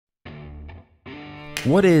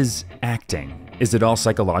What is acting? Is it all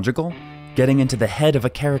psychological? Getting into the head of a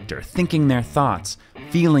character, thinking their thoughts,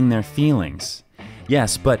 feeling their feelings?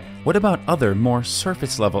 Yes, but what about other, more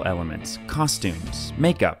surface-level elements, costumes,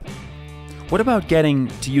 makeup? What about getting,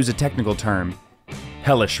 to use a technical term,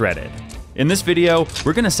 hella shredded? In this video,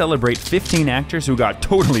 we're gonna celebrate 15 actors who got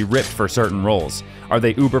totally ripped for certain roles. Are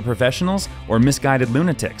they uber professionals or misguided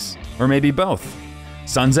lunatics? Or maybe both?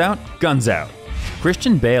 Sun's out, guns out.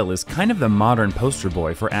 Christian Bale is kind of the modern poster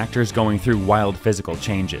boy for actors going through wild physical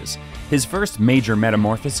changes. His first major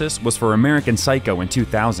metamorphosis was for American Psycho in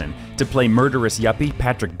 2000 to play murderous yuppie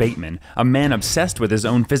Patrick Bateman, a man obsessed with his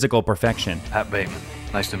own physical perfection. Pat Bateman,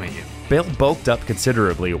 nice to meet you. Bale bulked up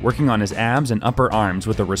considerably, working on his abs and upper arms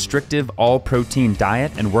with a restrictive, all-protein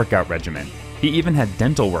diet and workout regimen. He even had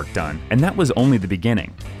dental work done, and that was only the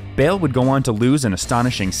beginning. Bale would go on to lose an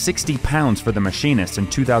astonishing 60 pounds for The Machinist in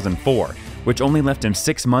 2004, which only left him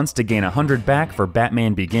 6 months to gain 100 back for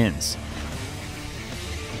Batman Begins.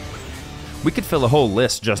 We could fill a whole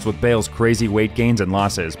list just with Bale's crazy weight gains and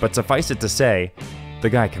losses, but suffice it to say, the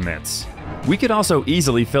guy commits. We could also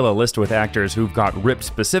easily fill a list with actors who've got ripped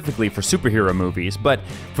specifically for superhero movies, but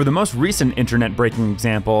for the most recent internet-breaking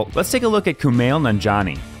example, let's take a look at Kumail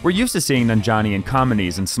Nanjiani. We're used to seeing Nanjiani in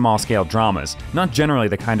comedies and small-scale dramas, not generally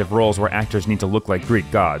the kind of roles where actors need to look like Greek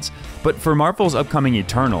gods. But for Marvel's upcoming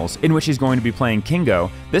Eternals, in which he's going to be playing Kingo,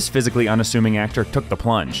 this physically unassuming actor took the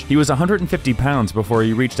plunge. He was 150 pounds before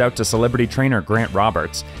he reached out to celebrity trainer Grant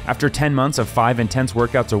Roberts. After 10 months of 5 intense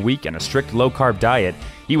workouts a week and a strict low-carb diet,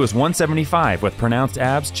 he was 175 with pronounced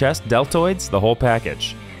abs, chest, deltoids, the whole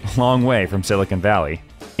package. A long way from Silicon Valley.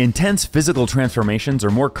 Intense physical transformations are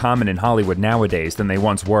more common in Hollywood nowadays than they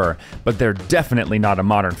once were, but they're definitely not a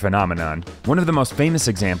modern phenomenon. One of the most famous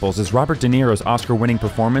examples is Robert De Niro's Oscar-winning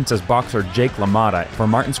performance as boxer Jake LaMotta for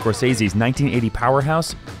Martin Scorsese's 1980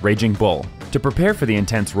 powerhouse, Raging Bull. To prepare for the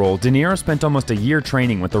intense role, De Niro spent almost a year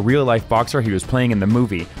training with the real-life boxer he was playing in the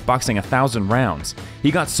movie, boxing 1,000 rounds. He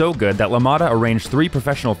got so good that LaMotta arranged 3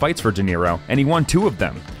 professional fights for De Niro, and he won 2 of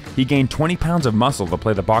them. He gained 20 pounds of muscle to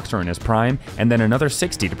play the boxer in his prime, and then another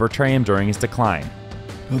 60 to portray him during his decline.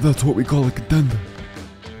 Now that's what we call a contender.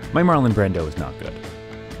 My Marlon Brando is not good.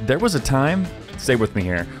 There was a time, stay with me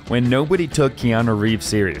here, when nobody took Keanu Reeves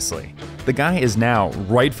seriously. The guy is now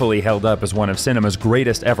rightfully held up as one of cinema's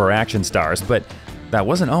greatest ever action stars, but that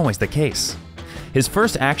wasn't always the case. His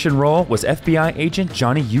first action role was FBI agent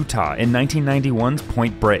Johnny Utah in 1991's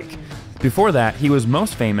Point Break. Before that, he was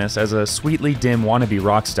most famous as a sweetly dim wannabe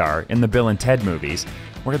rock star in the Bill and Ted movies,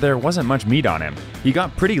 where there wasn't much meat on him. He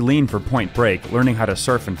got pretty lean for Point Break, learning how to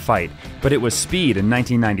surf and fight, but it was Speed in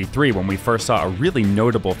 1993 when we first saw a really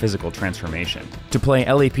notable physical transformation. To play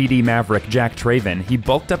LAPD maverick Jack Traven, he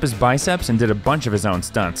bulked up his biceps and did a bunch of his own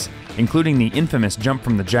stunts, including the infamous jump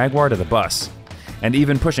from the Jaguar to the bus. And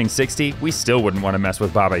even pushing 60, we still wouldn't want to mess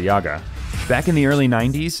with Baba Yaga. Back in the early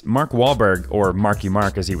 90s, Mark Wahlberg, or Marky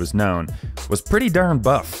Mark as he was known, was pretty darn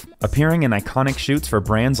buff, appearing in iconic shoots for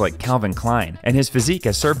brands like Calvin Klein, and his physique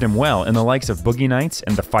has served him well in the likes of Boogie Nights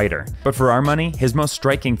and The Fighter. But for our money, his most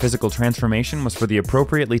striking physical transformation was for the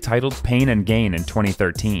appropriately titled Pain and Gain in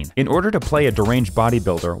 2013. In order to play a deranged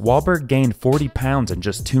bodybuilder, Wahlberg gained 40 pounds in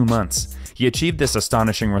just 2 months. He achieved this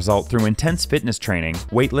astonishing result through intense fitness training,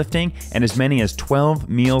 weightlifting, and as many as 12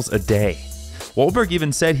 meals a day. Wahlberg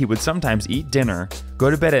even said he would sometimes eat dinner, go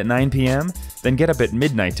to bed at 9 p.m., then get up at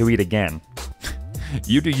midnight to eat again.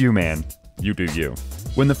 You do you, man. You do you.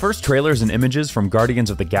 When the first trailers and images from Guardians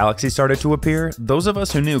of the Galaxy started to appear, those of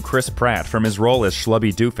us who knew Chris Pratt from his role as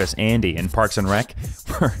schlubby doofus Andy in Parks and Rec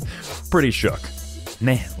were pretty shook.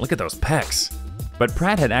 Man, look at those pecs. But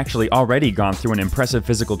Pratt had actually already gone through an impressive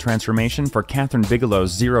physical transformation for Catherine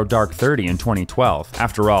Bigelow's Zero Dark 30 in 2012.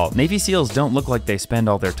 After all, Navy SEALs don't look like they spend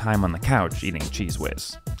all their time on the couch eating Cheez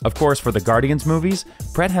Whiz. Of course, for the Guardians movies,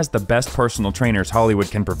 Pratt has the best personal trainers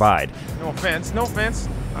Hollywood can provide. No offense,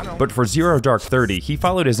 I know. But for Zero Dark 30, he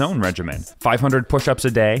followed his own regimen. 500 push-ups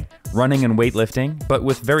a day, running and weightlifting, but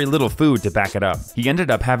with very little food to back it up. He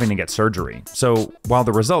ended up having to get surgery. So, while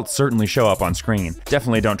the results certainly show up on screen,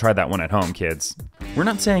 definitely don't try that one at home, kids. We're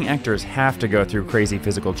not saying actors have to go through crazy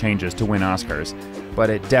physical changes to win Oscars, but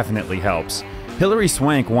it definitely helps. Hilary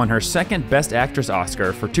Swank won her second Best Actress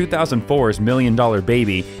Oscar for 2004's $1 Million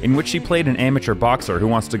Baby, in which she played an amateur boxer who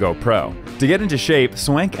wants to go pro. To get into shape,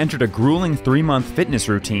 Swank entered a grueling 3-month fitness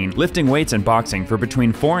routine, lifting weights and boxing for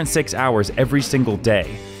between 4 and 6 hours every single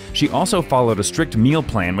day. She also followed a strict meal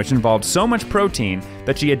plan which involved so much protein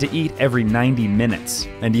that she had to eat every 90 minutes.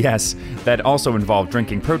 And yes, that also involved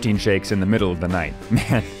drinking protein shakes in the middle of the night.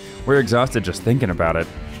 Man, we're exhausted just thinking about it.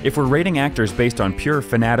 If we're rating actors based on pure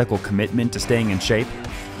fanatical commitment to staying in shape,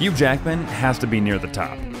 Hugh Jackman has to be near the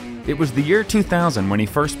top. It was the year 2000 when he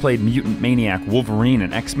first played mutant maniac Wolverine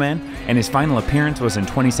in X-Men, and his final appearance was in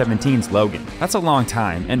 2017's Logan. That's a long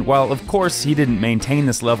time, and while of course he didn't maintain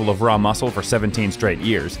this level of raw muscle for 17 straight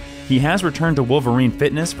years, he has returned to Wolverine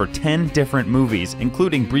fitness for 10 different movies,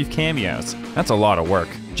 including brief cameos. That's a lot of work.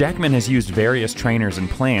 Jackman has used various trainers and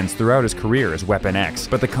plans throughout his career as Weapon X,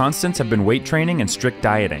 but the constants have been weight training and strict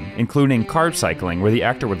dieting, including carb cycling, where the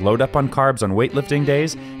actor would load up on carbs on weightlifting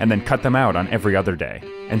days and then cut them out on every other day.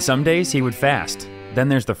 And some days he would fast. Then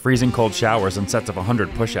there's the freezing cold showers and sets of 100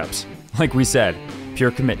 push-ups. Like we said,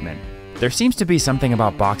 pure commitment. There seems to be something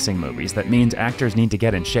about boxing movies that means actors need to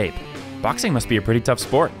get in shape. Boxing must be a pretty tough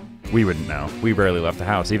sport. We wouldn't know. We rarely left the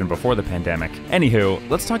house, even before the pandemic. Anywho,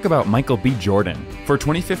 let's talk about Michael B. Jordan. For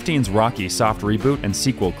 2015's Rocky soft reboot and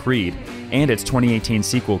sequel Creed, and its 2018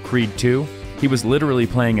 sequel Creed 2, he was literally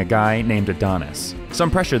playing a guy named Adonis.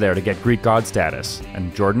 Some pressure there to get Greek god status,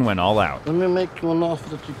 and Jordan went all out. Let me make you an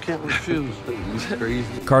offer that you can't refuse.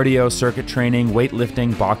 Cardio, circuit training,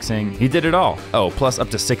 weightlifting, boxing, he did it all. Oh, plus up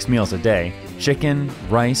to 6 meals a day. Chicken,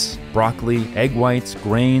 rice, broccoli, egg whites,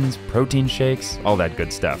 grains, protein shakes, all that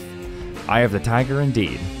good stuff. Eye of the Tiger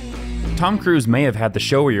indeed. Tom Cruise may have had the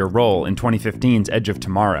showier role in 2015's Edge of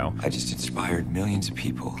Tomorrow. I just inspired millions of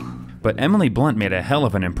people. But Emily Blunt made a hell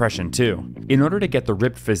of an impression too. In order to get the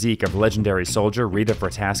ripped physique of legendary soldier Rita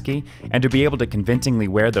Vrataski, and to be able to convincingly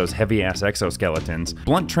wear those heavy-ass exoskeletons,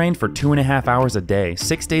 Blunt trained for 2.5 hours a day,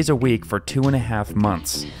 6 days a week for 2.5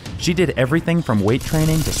 months. She did everything from weight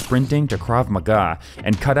training to sprinting to Krav Maga,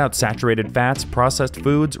 and cut out saturated fats, processed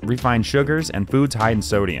foods, refined sugars, and foods high in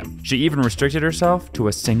sodium. She even restricted herself to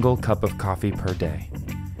a single cup of coffee per day.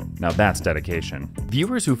 Now that's dedication.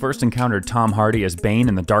 Viewers who first encountered Tom Hardy as Bane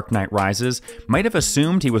in The Dark Knight Rises might have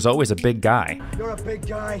assumed he was always a big guy. You're a big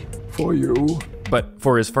guy. For you. But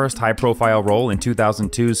for his first high-profile role in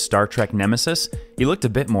 2002's Star Trek Nemesis, he looked a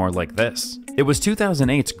bit more like this. It was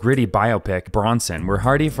 2008's gritty biopic, Bronson, where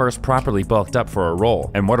Hardy first properly bulked up for a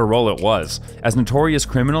role, and what a role it was. As notorious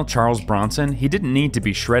criminal Charles Bronson, he didn't need to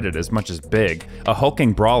be shredded as much as big, a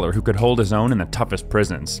hulking brawler who could hold his own in the toughest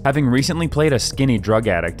prisons. Having recently played a skinny drug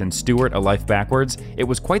addict in Stewart: A Life Backwards, it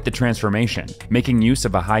was quite the transformation, making use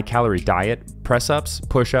of a high-calorie diet, press-ups,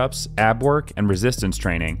 push-ups, ab work, and resistance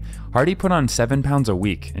training. Hardy put on 7 pounds a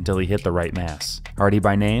week until he hit the right mass. Hardy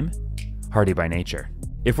by name, Hardy by nature.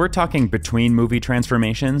 If we're talking between movie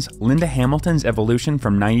transformations, Linda Hamilton's evolution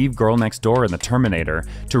from naive girl next door in The Terminator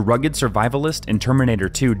to rugged survivalist in Terminator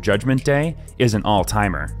 2 Judgment Day is an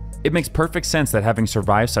all-timer. It makes perfect sense that having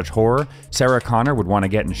survived such horror, Sarah Connor would want to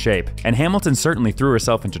get in shape, and Hamilton certainly threw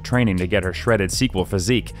herself into training to get her shredded sequel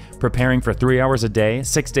physique, preparing for 3 hours a day,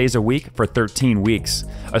 6 days a week for 13 weeks.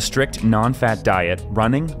 A strict, non-fat diet,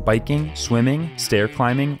 running, biking, swimming, stair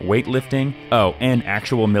climbing, weightlifting, oh, and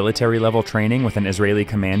actual military-level training with an Israeli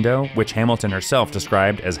commando, which Hamilton herself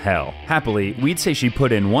described as hell. Happily, we'd say she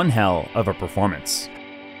put in one hell of a performance.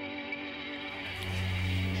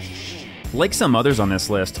 Like some others on this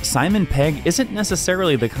list, Simon Pegg isn't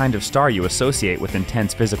necessarily the kind of star you associate with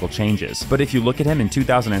intense physical changes. But if you look at him in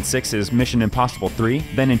 2006's Mission Impossible 3,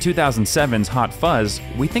 then in 2007's Hot Fuzz,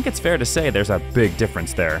 we think it's fair to say there's a big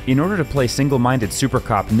difference there. In order to play single-minded super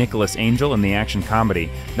cop Nicholas Angel in the action comedy,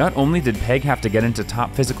 not only did Pegg have to get into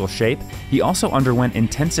top physical shape, he also underwent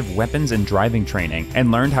intensive weapons and driving training,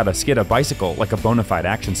 and learned how to skid a bicycle like a bona fide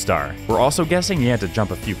action star. We're also guessing he had to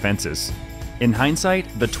jump a few fences. In hindsight,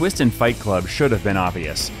 the twist in Fight Club should have been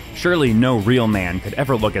obvious. Surely no real man could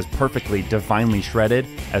ever look as perfectly, divinely shredded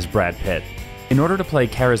as Brad Pitt. In order to play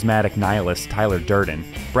charismatic nihilist Tyler Durden,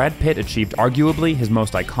 Brad Pitt achieved arguably his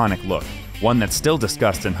most iconic look, one that's still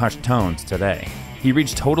discussed in hushed tones today. He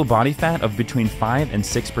reached total body fat of between 5 and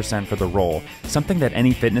 6% for the role, something that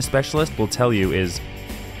any fitness specialist will tell you is,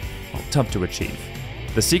 well, tough to achieve.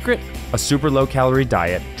 The secret? A super low-calorie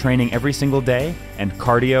diet, training every single day, and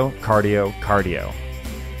cardio, cardio, cardio.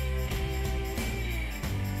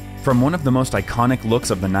 From one of the most iconic looks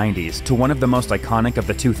of the 90s to one of the most iconic of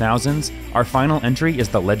the 2000s, our final entry is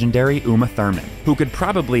the legendary Uma Thurman, who could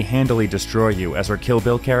probably handily destroy you as her Kill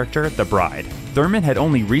Bill character, the Bride. Thurman had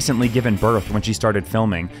only recently given birth when she started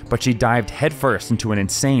filming, but she dived headfirst into an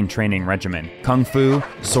insane training regimen. Kung fu,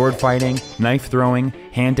 sword fighting, knife throwing,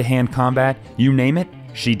 hand-to-hand combat, you name it,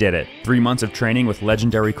 she did it. 3 months of training with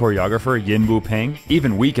legendary choreographer Yin Wu Ping.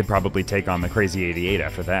 Even we could probably take on the Crazy 88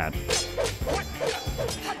 after that.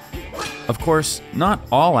 Of course, not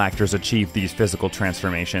all actors achieve these physical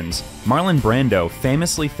transformations. Marlon Brando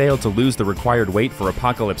famously failed to lose the required weight for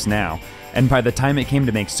Apocalypse Now, and by the time it came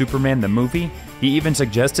to make Superman the movie, he even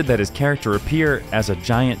suggested that his character appear as a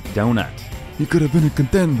giant donut. He could have been a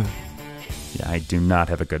contender. Yeah, I do not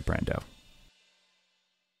have a good Brando.